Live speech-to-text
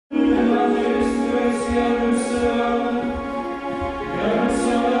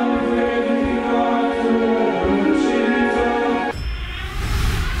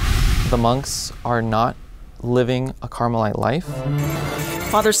The monks are not living a Carmelite life.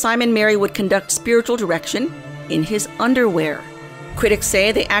 Father Simon Mary would conduct spiritual direction in his underwear. Critics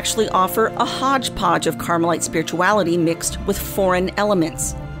say they actually offer a hodgepodge of Carmelite spirituality mixed with foreign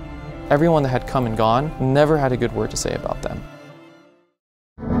elements. Everyone that had come and gone never had a good word to say about them.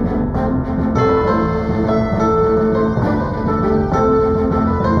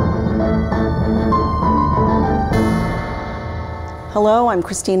 Hello, I'm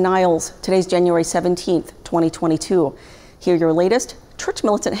Christine Niles. Today's January 17th, 2022. Here are your latest Church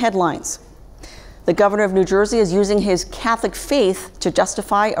Militant headlines. The governor of New Jersey is using his Catholic faith to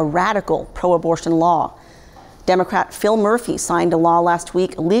justify a radical pro-abortion law. Democrat Phil Murphy signed a law last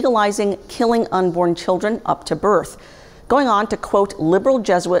week legalizing killing unborn children up to birth, going on to quote liberal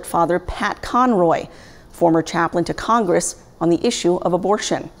Jesuit Father Pat Conroy, former chaplain to Congress, on the issue of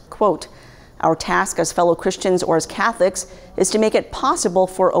abortion. Quote, "Our task as fellow Christians or as Catholics is to make it possible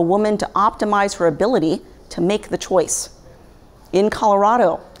for a woman to optimize her ability to make the choice." In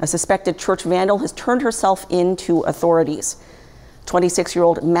Colorado, a suspected church vandal has turned herself in to authorities.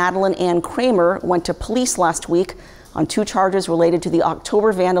 26-year-old Madeline Ann Kramer went to police last week on 2 charges related to the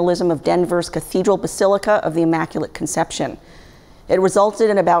October vandalism of Denver's Cathedral Basilica of the Immaculate Conception. It resulted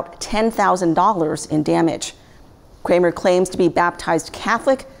in about $10,000 in damage. Kramer claims to be baptized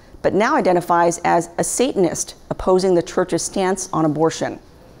Catholic, but now identifies as a Satanist, opposing the church's stance on abortion.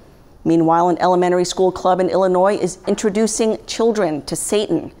 Meanwhile, an elementary school club in Illinois is introducing children to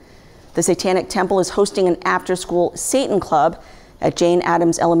Satan. The Satanic Temple is hosting an after-school Satan club at Jane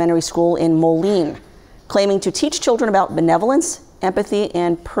Addams Elementary School in Moline, claiming to teach children about benevolence, empathy,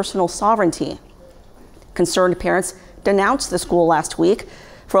 and personal sovereignty. Concerned parents denounced the school last week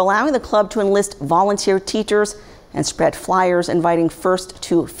for allowing the club to enlist volunteer teachers and spread flyers inviting 1st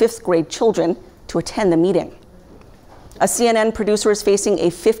to 5th grade children to attend the meeting. A CNN producer is facing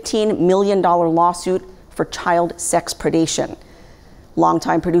a $15 million lawsuit for child sex predation.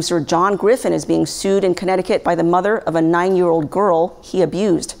 Longtime producer John Griffin is being sued in Connecticut by the mother of a 9-year-old girl he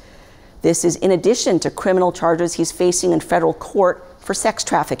abused. This is in addition to criminal charges he's facing in federal court for sex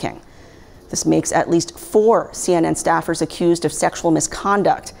trafficking. This makes at least 4 CNN staffers accused of sexual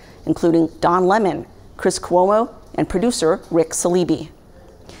misconduct, including Don Lemon, Chris Cuomo, and producer Rick Salibi.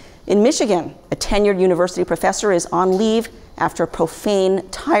 In Michigan, a tenured university professor is on leave after a profane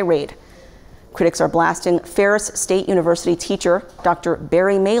tirade. Critics are blasting Ferris State University teacher Dr.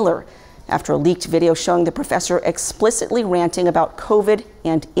 Barry Mailer after a leaked video showing the professor explicitly ranting about COVID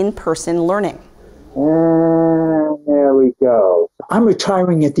and in-person learning. There we go. I'm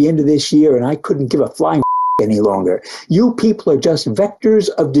retiring at the end of this year, and I couldn't give a flying any longer. You people are just vectors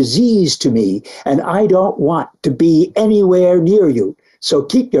of disease to me, and I don't want to be anywhere near you. So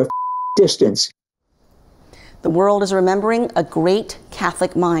keep your distance. The world is remembering a great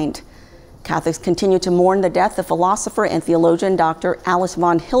Catholic mind. Catholics continue to mourn the death of philosopher and theologian Dr. Alice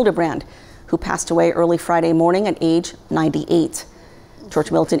von Hildebrand, who passed away early Friday morning at age 98.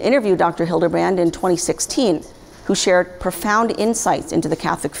 Church Militant interviewed Dr. Hildebrand in 2016, who shared profound insights into the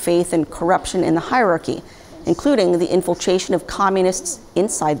Catholic faith and corruption in the hierarchy, including the infiltration of communists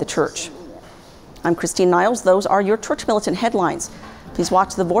inside the church. I'm Christine Niles. Those are your Church Militant headlines. Please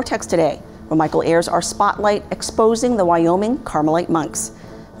watch The Vortex today, where Michael airs our spotlight exposing the Wyoming Carmelite monks.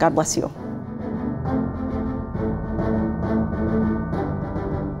 God bless you.